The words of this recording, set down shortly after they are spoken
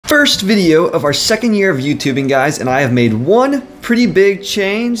first video of our second year of YouTubing, guys, and I have made one pretty big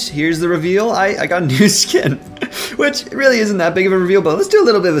change. Here's the reveal. I got a new skin, which really isn't that big of a reveal, but let's do a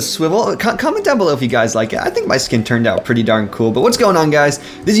little bit of a swivel. Comment down below if you guys like it. I think my skin turned out pretty darn cool. But what's going on, guys?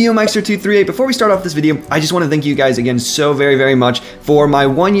 This is YoMeister238. Before we start off this video, I just want to thank you guys again so very, very much for my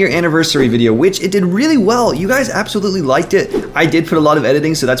 1 year anniversary video, which it did really well. You guys absolutely liked it. I did put a lot of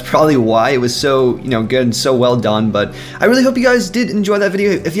editing, so that's probably why it was so, good and so well done. But I really hope you guys did enjoy that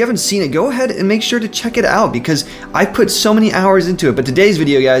video. If you haven't seen it, go ahead and make sure to check it out because I put so many hours into it. But today's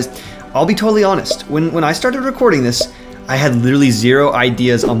video, guys, I'll be totally honest. When I started recording this, I had literally zero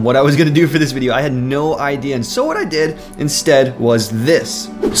ideas on what I was gonna do for this video. I had no idea, and so what I did instead was this.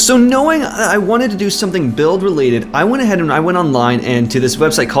 So knowing I wanted to do something build related, I went ahead and I went online and to this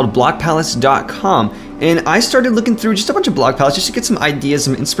website called blockpalace.com, and I started looking through just a bunch of block palettes just to get some ideas,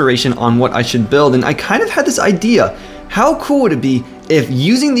 some inspiration on what I should build, and I kind of had this idea. How cool would it be if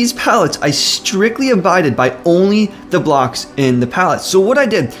using these palettes, I strictly abided by only the blocks in the palette? So what I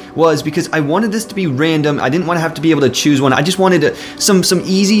did was, because I wanted this to be random, I didn't want to have to be able to choose one, I just wanted some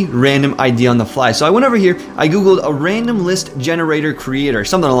easy random idea on the fly. So I went over here, I googled a random list generator creator,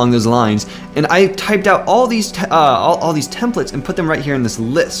 something along those lines, and I typed out all these templates and put them right here in this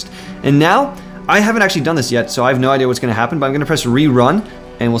list. And now, I haven't actually done this yet, so I have no idea what's going to happen, but I'm going to press rerun,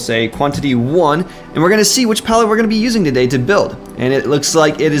 and we'll say quantity 1, and we're gonna see which palette we're gonna be using today to build. And it looks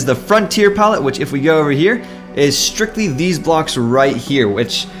like it is the Frontier palette, which if we go over here, is strictly these blocks right here,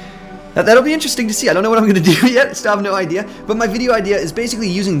 which that'll be interesting to see. I don't know what I'm gonna do yet, still have no idea, but my video idea is basically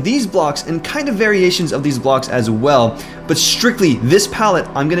using these blocks and kind of variations of these blocks as well, but strictly this palette,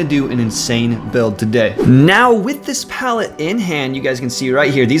 I'm gonna do an insane build today. Now with this palette in hand, you guys can see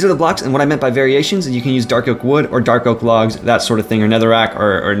right here, these are the blocks, and what I meant by variations, you can use dark oak wood or dark oak logs, that sort of thing, or netherrack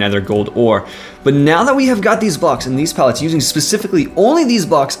or nether gold ore. But now that we have got these blocks and these palettes, using specifically only these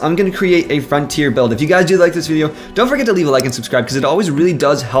blocks, I'm gonna create a Frontier build. If you guys do like this video, don't forget to leave a like and subscribe because it always really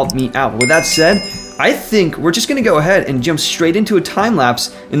does help me out. With that said, I think we're just gonna go ahead and jump straight into a time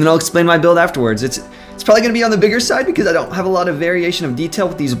lapse, and then I'll explain my build afterwards. It's probably gonna be on the bigger side because I don't have a lot of variation of detail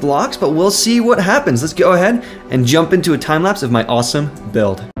with these blocks, but we'll see what happens. Let's go ahead and jump into a time lapse of my awesome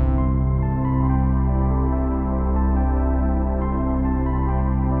build.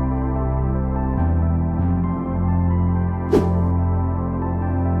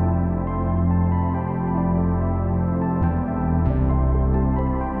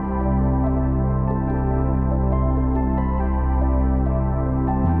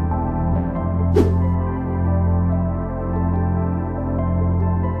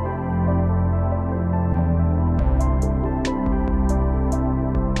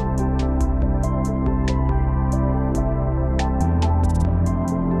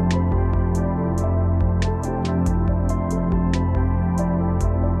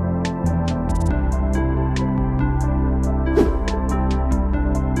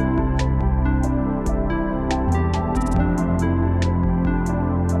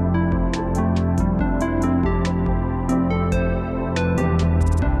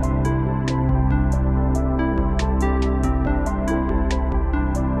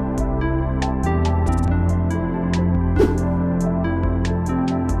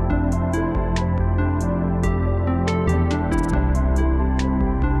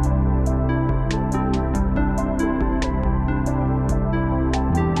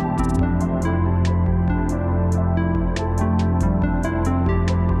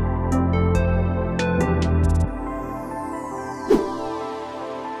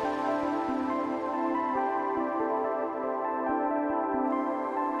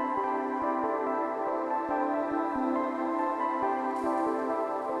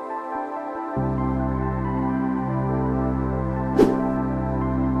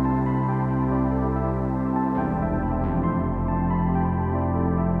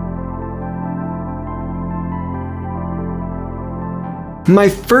 My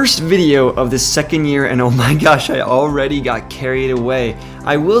first video of this second year, and oh my gosh, I already got carried away.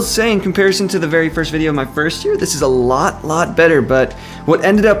 I will say, in comparison to the very first video of my first year, this is a lot better, but what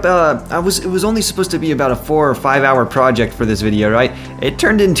ended up, it was only supposed to be about a 4 or 5 hour project for this video, right? It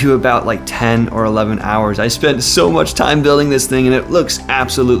turned into about like 10 or 11 hours. I spent so much time building this thing, and it looks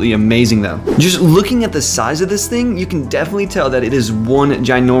absolutely amazing though. Just looking at the size of this thing, you can definitely tell that it is one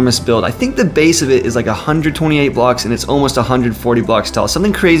ginormous build. I think the base of it is like 128 blocks, and it's almost 140 blocks tall,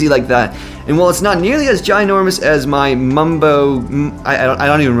 something crazy like that. And while it's not nearly as ginormous as my I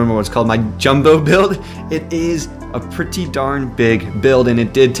don't even remember what it's called, my jumbo build, it is a pretty darn big build, and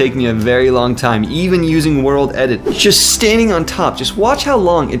it did take me a very long time, even using World Edit. Just standing on top, just watch how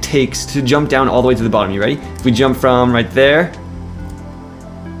long it takes to jump down all the way to the bottom. You ready? If we jump from right there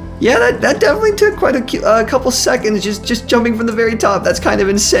Yeah, that definitely took quite a couple seconds just jumping from the very top. That's kind of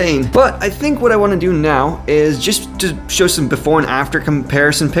insane. But I think what I want to do now is just to show some before and after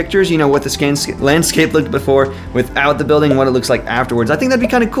comparison pictures, you know, what the landscape looked before without the building, what it looks like afterwards. I think that'd be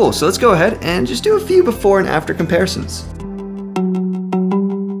kind of cool. So let's go ahead and just do a few before and after comparisons.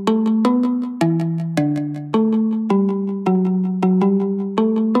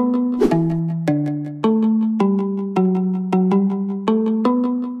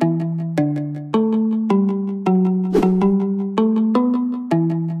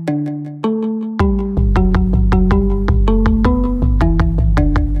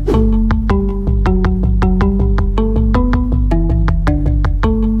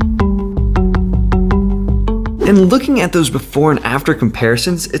 And looking at those before and after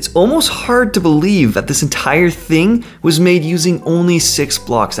comparisons, it's almost hard to believe that this entire thing was made using only 6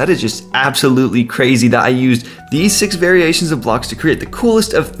 blocks. That is just absolutely crazy that I used these 6 variations of blocks to create the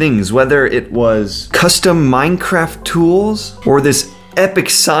coolest of things, whether it was custom Minecraft tools or this epic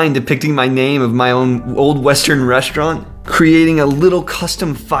sign depicting my name of my own old Western restaurant, creating a little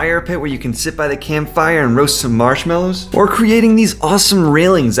custom fire pit where you can sit by the campfire and roast some marshmallows, or creating these awesome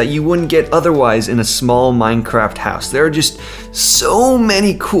railings that you wouldn't get otherwise in a small Minecraft house. There are just so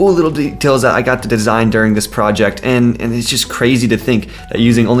many cool little details that I got to design during this project, and it's just crazy to think that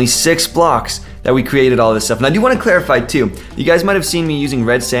using only 6 blocks that we created all this stuff. And I do want to clarify too, you guys might have seen me using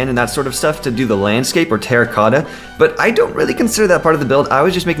red sand and that sort of stuff to do the landscape or terracotta, but I don't really consider that part of the build. I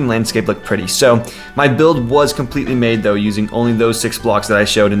was just making landscape look pretty. So my build was completely made though using only those 6 blocks that I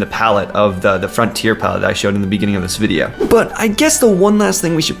showed in the palette of the frontier palette that I showed in the beginning of this video. But I guess the one last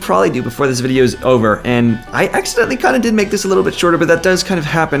thing we should probably do before this video is over, and I accidentally kind of did make this a little bit shorter, but that does kind of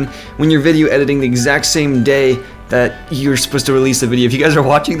happen when you're video editing the exact same day that you're supposed to release the video. If you guys are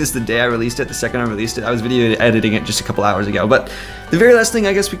watching this the day I released it, the second I released it, I was video editing it just a couple hours ago. But the very last thing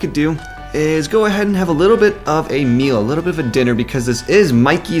I guess we could do is go ahead and have a little bit of a meal, a little bit of a dinner, because this is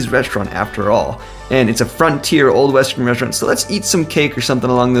Mikey's restaurant after all. And it's a frontier old Western restaurant, so let's eat some cake or something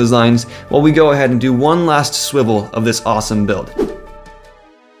along those lines while we go ahead and do one last swivel of this awesome build.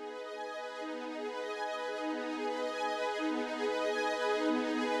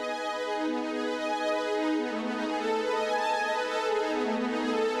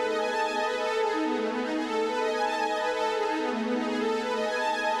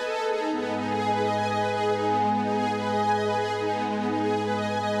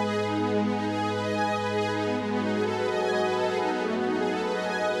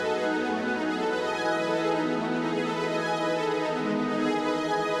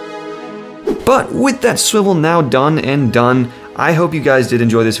 But with that swivel now done and done, I hope you guys did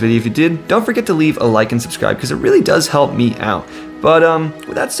enjoy this video. If you did, don't forget to leave a like and subscribe because it really does help me out. But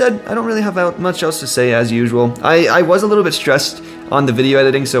with that said, I don't really have much else to say as usual. I was a little bit stressed on the video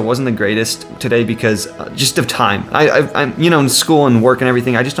editing, so it wasn't the greatest today because just of time. I'm you know, in school and work and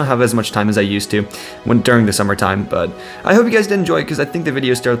everything, I just don't have as much time as I used to during the summertime. But I hope you guys did enjoy it because I think the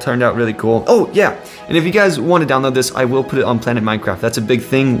video still turned out really cool. Oh yeah, and if you guys want to download this, I will put it on Planet Minecraft. That's a big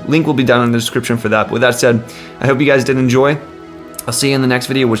thing. Link will be down in the description for that. But with that said, I hope you guys did enjoy. I'll see you in the next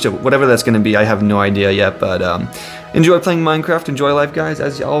video, whatever that's going to be. I have no idea yet, but enjoy playing Minecraft, enjoy life guys,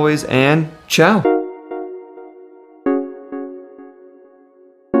 as always, and ciao!